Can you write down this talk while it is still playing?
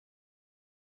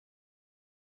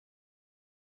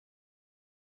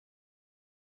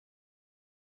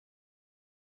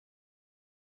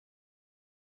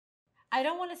I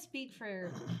don't want to speak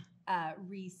for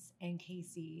Reese and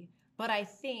Casey, but I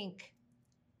think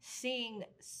seeing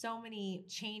so many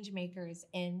change makers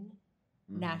in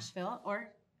Nashville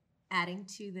or adding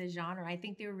to the genre, I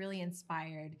think they were really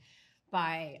inspired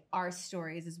by our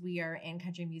stories as we are in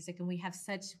country music, and we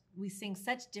sing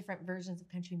such different versions of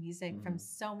country music from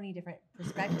so many different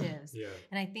perspectives.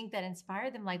 And I think that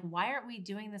inspired them, like, why aren't we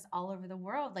doing this all over the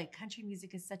world? Like, country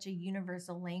music is such a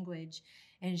universal language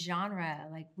and genre.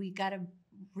 Like, we got to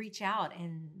reach out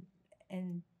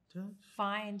and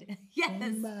find yes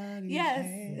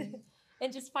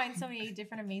and just find so many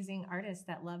different amazing artists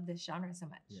that love this genre so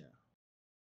much.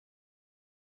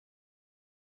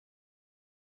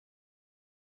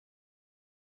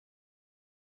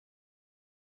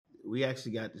 We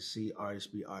actually got to see artists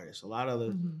be artists. A lot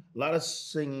of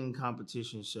singing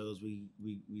competition shows, we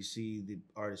see the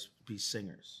artists be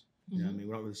singers. You know what I mean?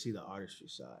 We don't really see the artistry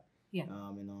side. And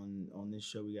on this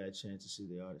show, we got a chance to see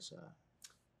the artist side.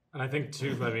 And I think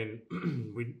too, I mean,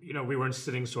 we weren't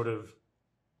sitting sort of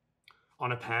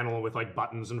on a panel with like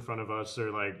buttons in front of us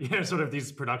or like, sort of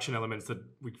these production elements that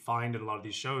we find in a lot of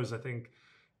these shows. I think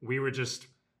we were just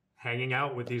hanging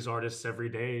out with these artists every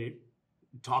day,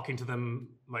 talking to them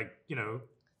like,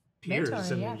 peers.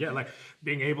 Mentoring, and like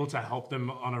being able to help them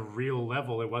on a real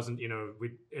level. It wasn't,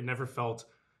 it never felt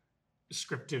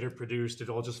scripted or produced. It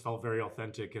all just felt very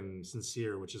authentic and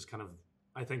sincere, which is kind of,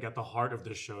 I think at the heart of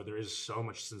this show, there is so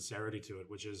much sincerity to it,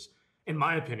 which is, in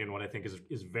my opinion, what I think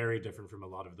is very different from a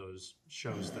lot of those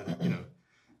shows that,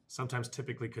 sometimes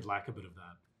typically could lack a bit of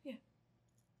that. Yeah.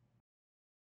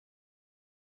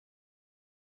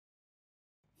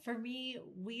 For me,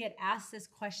 we had asked this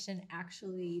question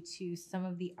actually to some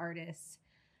of the artists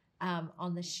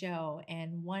on the show.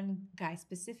 And one guy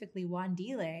specifically, Juan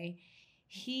Dile,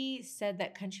 he said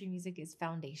that country music is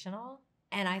foundational.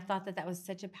 And I thought that was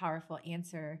such a powerful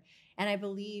answer. And I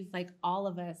believe like all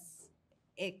of us,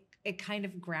 it kind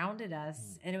of grounded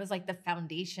us. And it was like the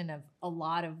foundation of a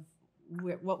lot of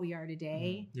what we are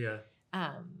today.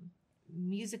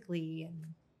 Musically.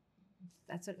 And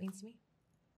that's what it means to me.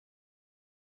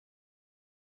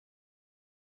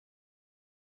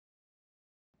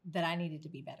 That I needed to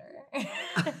be better.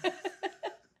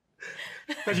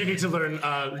 That you need to learn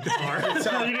guitar.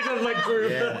 You need to like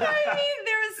groove. I mean,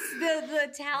 there was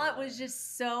the talent was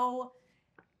just so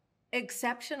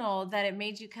exceptional that it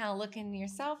made you kind of look in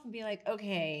yourself and be like,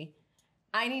 okay,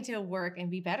 I need to work and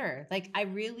be better. Like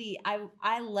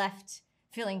I left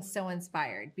feeling so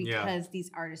inspired because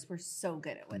these artists were so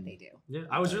good at what they do. Yeah,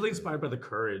 I was really inspired by the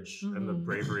courage and the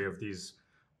bravery of these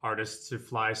artists to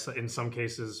fly, in some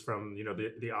cases, from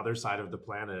the other side of the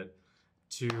planet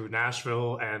to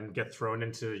Nashville and get thrown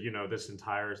into this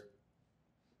entire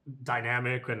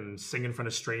dynamic and sing in front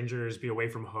of strangers, be away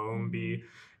from home, be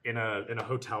in a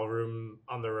hotel room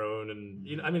on their own,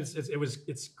 and I mean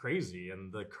it's crazy,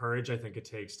 and the courage I think it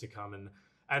takes to come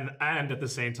and at the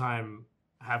same time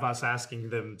have us asking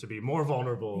them to be more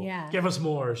vulnerable, give us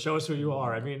more, show us who you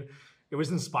are. I mean, it was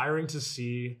inspiring to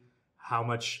see how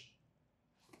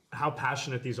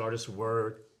passionate these artists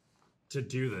were to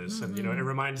do this. And,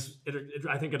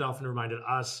 I think it often reminded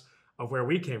us of where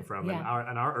we came from and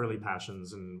our early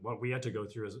passions and what we had to go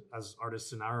through as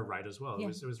artists in our right as well. It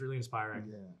was really inspiring.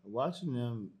 Yeah. Watching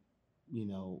them,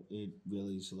 it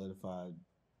really solidified,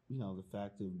 the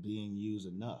fact of being used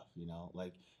enough,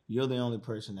 like you're the only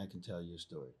person that can tell your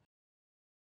story.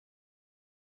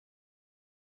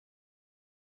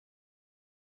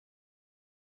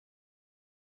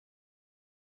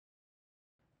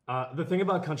 The thing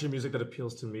about country music that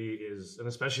appeals to me is, and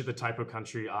especially the type of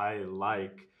country I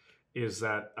like, is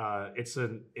that it's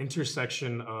an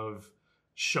intersection of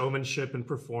showmanship and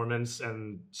performance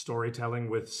and storytelling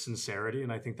with sincerity.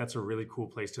 And I think that's a really cool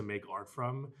place to make art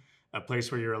from, a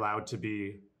place where you're allowed to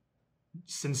be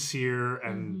sincere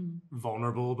and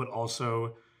vulnerable, but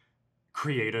also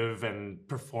creative and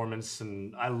performance.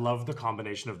 And I love the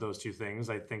combination of those two things.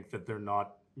 I think that they're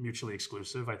not mutually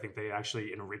exclusive. I think they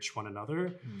actually enrich one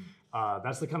another.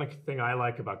 That's the kind of thing I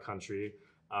like about country.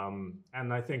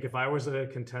 And I think if I was a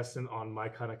contestant on My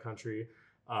Kind of Country,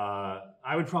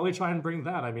 I would probably try and bring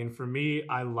that. I mean, for me,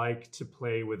 I like to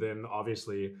play within,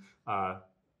 obviously,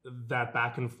 that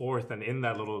back and forth and in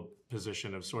that little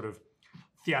position of sort of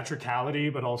theatricality,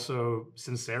 but also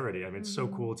sincerity. I mean, it's so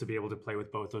cool to be able to play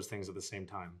with both those things at the same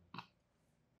time.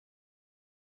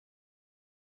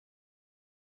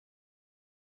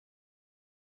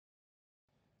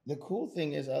 The cool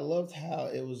thing is I loved how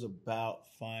it was about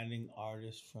finding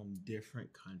artists from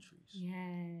different countries.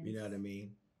 Yes. You know what I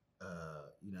mean?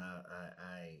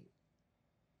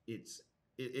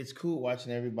 it's cool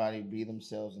watching everybody be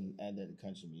themselves and add that to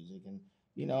country music. And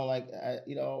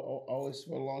always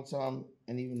for a long time,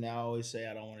 and even now, I always say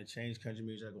I don't want to change country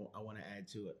music. I want to add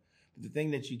to it. But the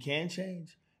thing that you can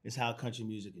change is how country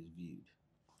music is viewed.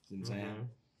 See what I'm saying?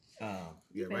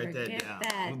 Write that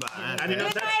down.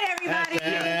 Good night,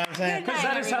 everybody. Because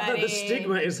that is how the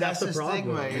stigma is. That's the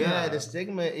problem. Yeah, the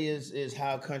stigma is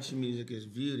how country music is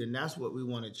viewed, and that's what we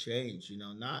want to change.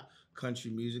 Not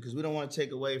country music, because we don't want to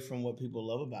take away from what people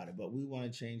love about it, but we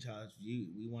want to change how it's viewed.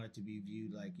 We want it to be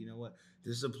viewed like, you know what,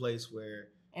 this is a place where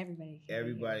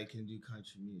everybody can do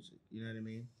country music. You know what I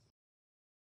mean?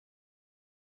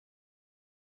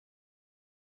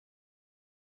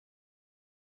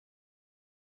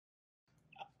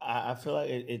 I feel like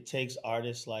it takes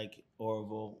artists like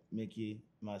Orville, Mickey,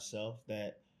 myself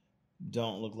that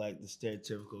don't look like the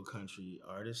stereotypical country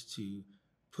artists to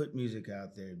put music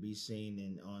out there, be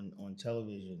seen on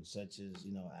television, such as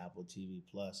Apple TV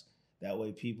Plus. That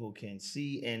way, people can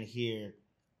see and hear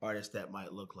artists that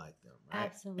might look like them, right?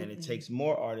 Absolutely. And it takes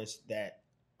more artists that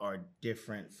are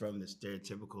different from the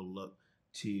stereotypical look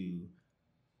to,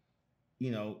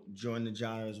 join the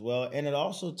genre as well. And it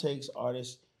also takes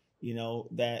artists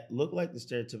that look like the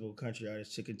stereotypical country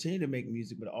artists to continue to make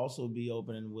music, but also be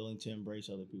open and willing to embrace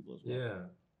other people as well.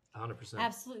 Yeah, 100%.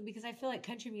 Absolutely, because I feel like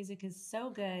country music is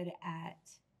so good at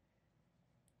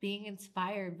being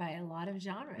inspired by a lot of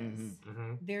genres.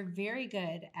 Mm-hmm. They're very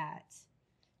good at,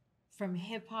 from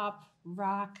hip hop,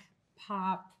 rock,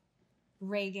 pop,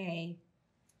 reggae.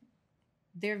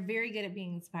 They're very good at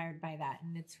being inspired by that,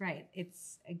 and it's right.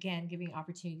 It's again giving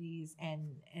opportunities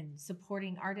and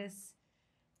supporting artists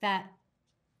that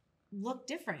look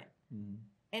different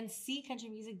and see country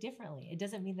music differently. It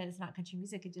doesn't mean that it's not country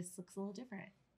music. It just looks a little different.